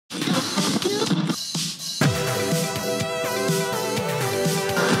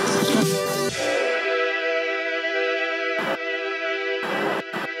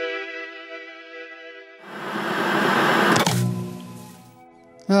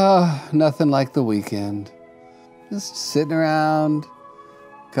Oh, nothing like the weekend. Just sitting around,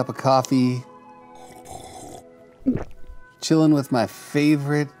 cup of coffee, chilling with my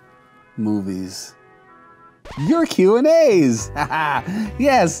favorite movies. Your Q&As.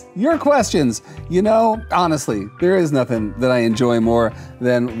 Yes, your questions. You know, honestly, there is nothing that I enjoy more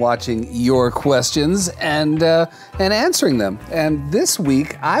than watching your questions and answering them. And this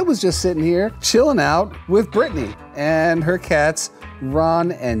week, I was just sitting here chilling out with Brittany and her cats,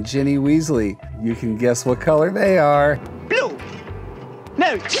 Ron and Ginny Weasley. You can guess what color they are. Blue.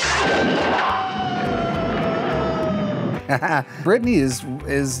 No. Brittany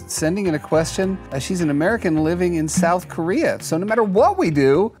is sending in a question. She's an American living in South Korea. So no matter what we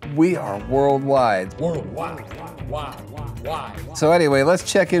do, we are worldwide. Worldwide. So anyway,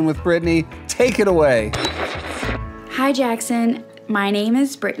 let's check in with Brittany. Take it away. Hi, Jackson. My name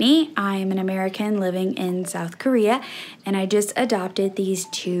is Brittany. I am an American living in South Korea, and I just adopted these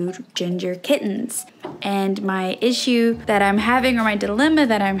two ginger kittens. And my issue that I'm having, or my dilemma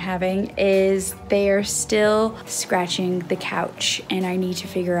that I'm having, is they are still scratching the couch, and I need to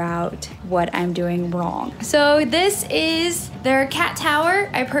figure out what I'm doing wrong. So this is their cat tower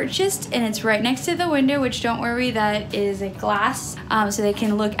I purchased, and it's right next to the window, which don't worry, that is a glass, so they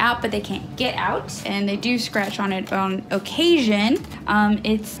can look out, but they can't get out, and they do scratch on it on occasion.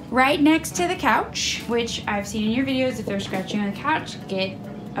 It's right next to the couch, which I've seen in your videos. If they're scratching on the couch, get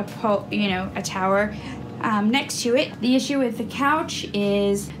a tower next to it. The issue with the couch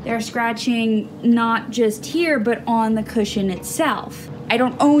is they're scratching not just here, but on the cushion itself. I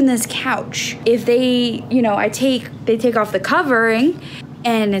don't own this couch. If they, they take off the covering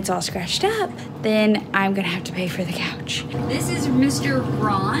and it's all scratched up, then I'm gonna have to pay for the couch. This is Mr.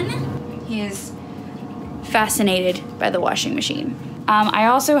 Ron. He is fascinated by the washing machine. I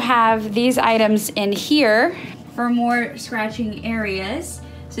also have these items in here for more scratching areas.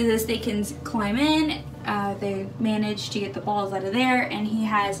 So this, they can climb in. They managed to get the balls out of there, and he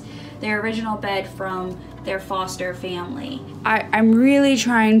has their original bed from their foster family. I'm really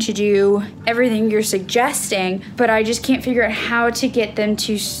trying to do everything you're suggesting, but I just can't figure out how to get them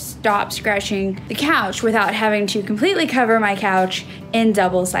to stop scratching the couch without having to completely cover my couch in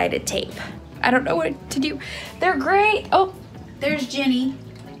double-sided tape. I don't know what to do. They're great. Oh, there's Ginny.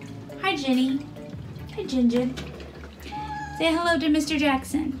 Hi, Ginny. Hi, Gingin. Say hello to Mr.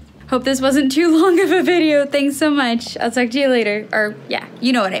 Jackson. Hope this wasn't too long of a video. Thanks so much. I'll talk to you later. Or, yeah,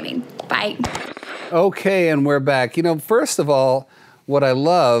 you know what I mean. Bye. Okay, and we're back. First of all, what I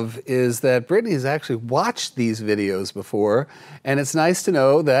love is that Brittany has actually watched these videos before, and it's nice to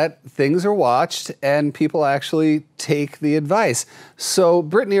know that things are watched and people actually take the advice. So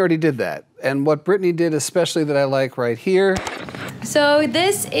Brittany already did that. And what Brittany did especially that I like right here. So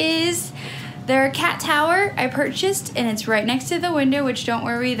this is their cat tower I purchased, and it's right next to the window, which don't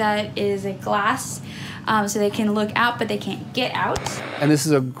worry, that is a glass, so they can look out, but they can't get out. And this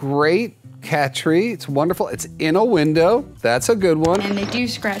is a great cat tree. It's wonderful. It's in a window. That's a good one. And they do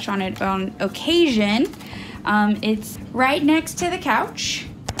scratch on it on occasion. It's right next to the couch.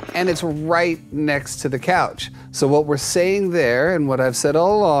 And it's right next to the couch. So what we're saying there, and what I've said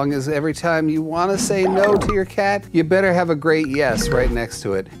all along, is every time you want to say no to your cat, you better have a great yes right next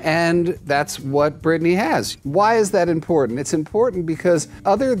to it. And that's what Brittany has. Why is that important? It's important because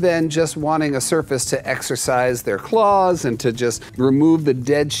other than just wanting a surface to exercise their claws and to just remove the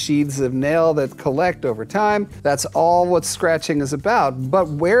dead sheaths of nail that collect over time, that's all what scratching is about. But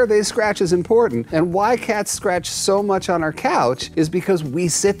where they scratch is important. And why cats scratch so much on our couch is because we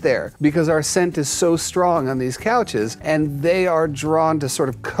sit there, because our scent is so strong on these couches, and they are drawn to sort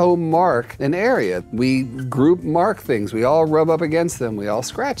of co-mark an area. We group mark things. We all rub up against them. We all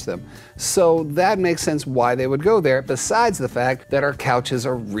scratch them. So that makes sense why they would go there, besides the fact that our couches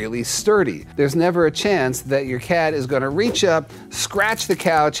are really sturdy. There's never a chance that your cat is going to reach up, scratch the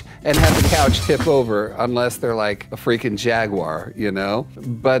couch, and have the couch tip over, unless they're like a freaking jaguar,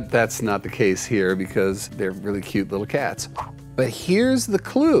 But that's not the case here because they're really cute little cats. But here's the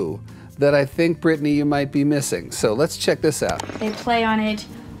clue that I think, Brittany, you might be missing. So let's check this out. They play on it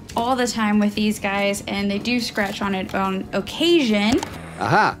all the time with these guys, and they do scratch on it on occasion.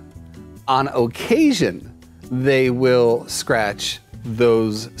 Aha. On occasion, they will scratch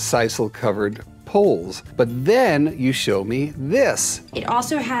those sisal-covered poles. But then you show me this. It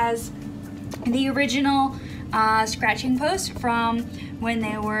also has the original scratching post from when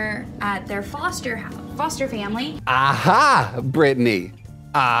they were at their foster family. Aha, Brittany.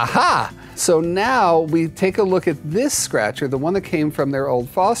 Aha! So now we take a look at this scratcher, the one that came from their old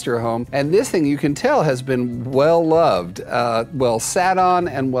foster home, and this thing, you can tell, has been well loved, well sat on,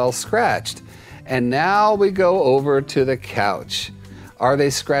 and well scratched. And now we go over to the couch. Are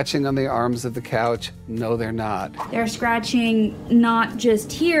they scratching on the arms of the couch? No, they're not. They're scratching not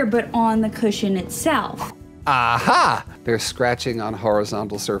just here, but on the cushion itself. Aha! They're scratching on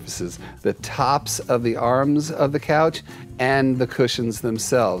horizontal surfaces, the tops of the arms of the couch and the cushions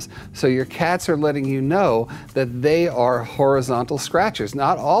themselves. So your cats are letting you know that they are horizontal scratchers.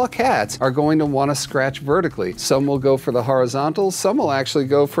 Not all cats are going to want to scratch vertically. Some will go for the horizontal, some will actually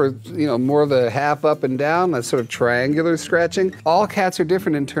go for, more of the half up and down, that sort of triangular scratching. All cats are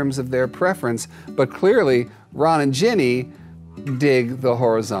different in terms of their preference, but clearly Ron and Ginny dig the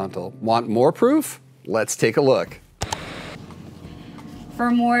horizontal. Want more proof? Let's take a look.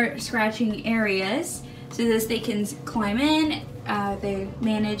 For more scratching areas, so this they can climb in, they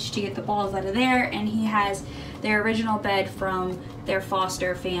managed to get the balls out of there, and he has their original bed from their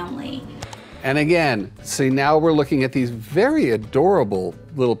foster family. And again, see, now we're looking at these very adorable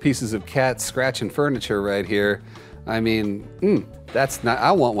little pieces of cat scratching furniture right here. I mean, that's not,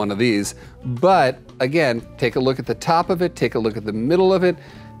 I want one of these. But again, take a look at the top of it, take a look at the middle of it.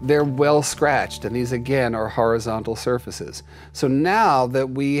 They're well scratched, and these again are horizontal surfaces. So now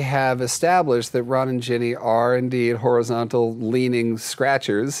that we have established that Ron and Ginny are indeed horizontal leaning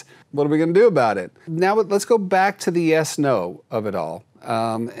scratchers, what are we going to do about it? Now let's go back to the yes-no of it all,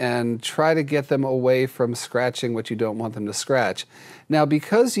 and try to get them away from scratching what you don't want them to scratch. Now,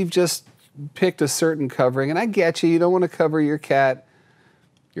 because you've just picked a certain covering, and I get you don't want to cover your cat.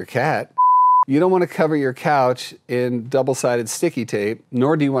 You don't want to cover your couch in double-sided sticky tape,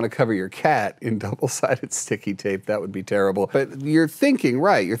 nor do you want to cover your cat in double-sided sticky tape. That would be terrible. But you're thinking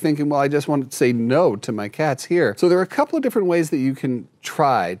right. You're thinking, well, I just want to say no to my cats here. So there are a couple of different ways that you can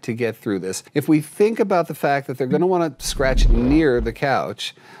try to get through this. If we think about the fact that they're going to want to scratch near the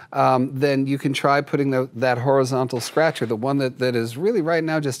couch, then you can try putting that horizontal scratcher, the one that is really right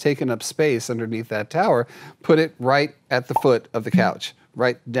now just taking up space underneath that tower, put it right at the foot of the couch,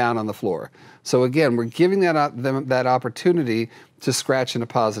 right down on the floor. So again, we're giving them that opportunity to scratch in a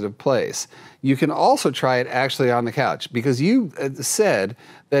positive place. You can also try it actually on the couch, because you said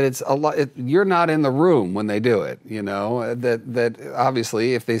that it's a lot. You're not in the room when they do it. That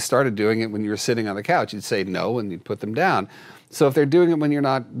obviously if they started doing it when you were sitting on the couch, you'd say no and you'd put them down. So if they're doing it when you're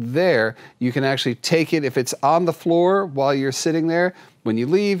not there, you can actually take it, if it's on the floor while you're sitting there, when you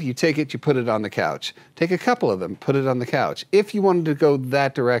leave, you take it, you put it on the couch. Take a couple of them, put it on the couch, if you wanted to go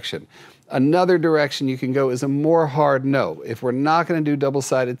that direction. Another direction you can go is a more hard no. If we're not going to do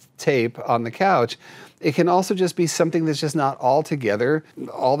double-sided tape on the couch, it can also just be something that's just not altogether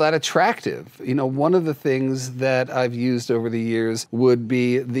all that attractive. One of the things that I've used over the years would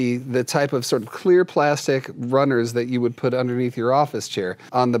be the type of sort of clear plastic runners that you would put underneath your office chair.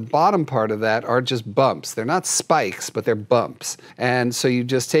 On the bottom part of that are just bumps. They're not spikes, but they're bumps. And so you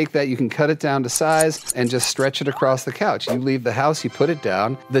just take that, you can cut it down to size and just stretch it across the couch. You leave the house, you put it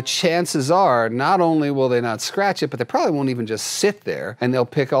down. The chances are not only will they not scratch it, but they probably won't even just sit there, and they'll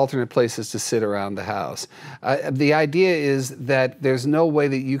pick alternate places to sit around the house. The idea is that there's no way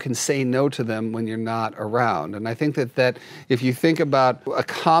that you can say no to them when you're not around. And I think that if you think about a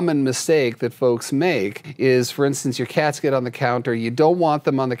common mistake that folks make is, for instance, your cats get on the counter, you don't want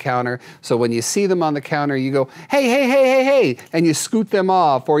them on the counter, so when you see them on the counter, you go, hey, hey, hey, hey, hey, and you scoot them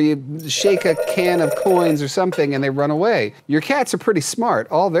off, or you shake a can of coins or something and they run away. Your cats are pretty smart.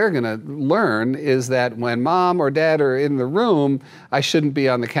 All they're going to learn is that when mom or dad are in the room, I shouldn't be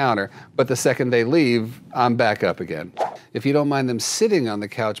on the counter. But the second they leave, I'm back up again. If you don't mind them sitting on the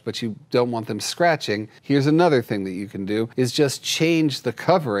couch, but you don't want them scratching, here's another thing that you can do, is just change the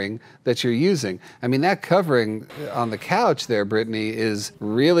covering that you're using. I mean, that covering on the couch there, Brittany, is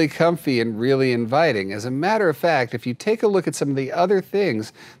really comfy and really inviting. As a matter of fact, if you take a look at some of the other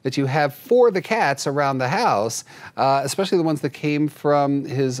things that you have for the cats around the house, especially the ones that came from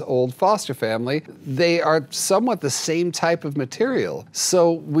his old foster family, they are somewhat the same type of material.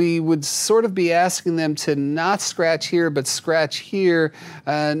 So we would sort of be asking them to not scratch here, but scratch here,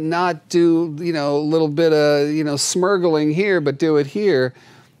 not do, a little bit of, smurgling here, but do it here.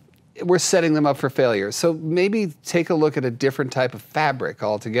 We're setting them up for failure. So maybe take a look at a different type of fabric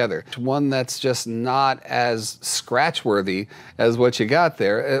altogether. One that's just not as scratch-worthy as what you got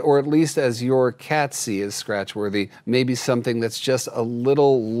there, or at least as your cats see as scratch-worthy. Maybe something that's just a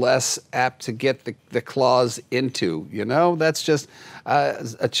little less apt to get the claws into, That's just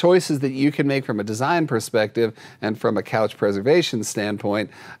choices that you can make from a design perspective and from a couch preservation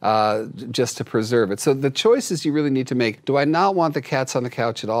standpoint, just to preserve it. So the choices you really need to make. Do I not want the cats on the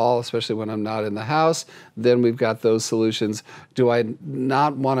couch at all? especially when I'm not in the house, then we've got those solutions. Do I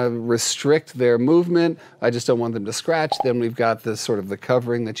not want to restrict their movement? I just don't want them to scratch. Then we've got this sort of the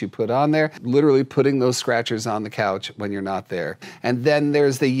covering that you put on there, literally putting those scratchers on the couch when you're not there. And then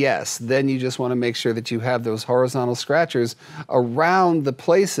there's the yes. Then you just want to make sure that you have those horizontal scratchers around the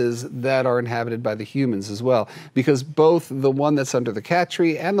places that are inhabited by the humans as well. Because both the one that's under the cat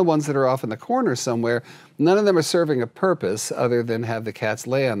tree and the ones that are off in the corner somewhere, none of them are serving a purpose other than have the cats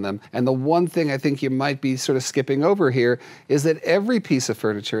lay on them. And the one thing I think you might be sort of skipping over here is that every piece of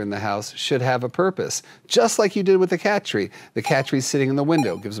furniture in the house should have a purpose, just like you did with the cat tree. The cat tree's sitting in the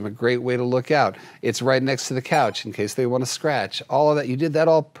window, gives them a great way to look out. It's right next to the couch in case they want to scratch. All of that, you did that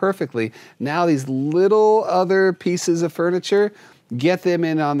all perfectly. Now these little other pieces of furniture, get them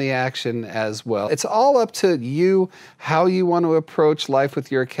in on the action as well. It's all up to you, how you want to approach life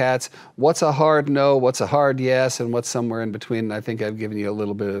with your cats. What's a hard no, what's a hard yes, and what's somewhere in between. And I think I've given you a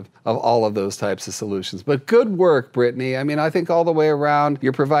little bit of all of those types of solutions. But good work, Brittany. I mean, I think all the way around,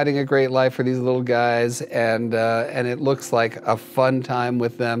 you're providing a great life for these little guys, and it looks like a fun time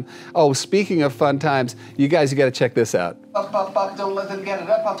with them. Oh, speaking of fun times, you guys, you got to check this out. Up, up, up, don't let them get it.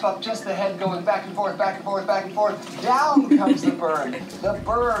 Up, up, up, just the head going back and forth, back and forth, back and forth. Down comes the bird. The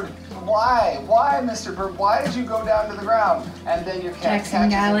bird, why? Why, Mr. Bird? Why did you go down to the ground? And then your cat Jackson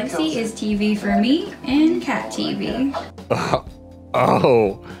Galaxy is TV for me and cat TV.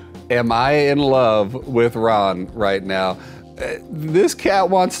 Oh, am I in love with Ron right now? This cat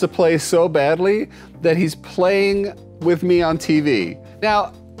wants to play so badly that he's playing with me on TV.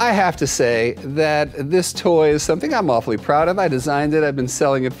 Now, I have to say that this toy is something I'm awfully proud of. I designed it, I've been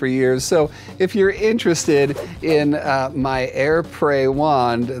selling it for years. So if you're interested in my air prey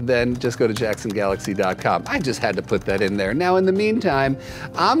wand, then just go to jacksongalaxy.com. I just had to put that in there. Now in the meantime,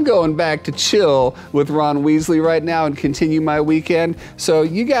 I'm going back to chill with Ron Weasley right now and continue my weekend. So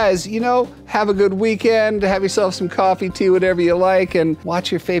you guys, you know, have a good weekend, have yourself some coffee, tea, whatever you like, and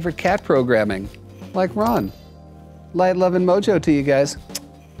watch your favorite cat programming, like Ron. Light, love, and mojo to you guys.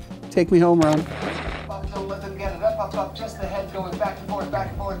 Take me home, Ron. Don't let them get it. Up, up, up, just the head going back and forth, back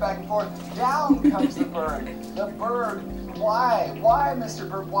and forth, back and forth. Down comes the bird. The bird, why? Why, Mr.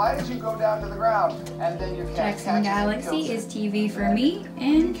 Bird? Why did you go down to the ground? And then your cat Jackson Galaxy is TV for me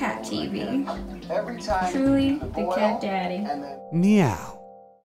and cat TV. Every time Truly the cat daddy. Meow.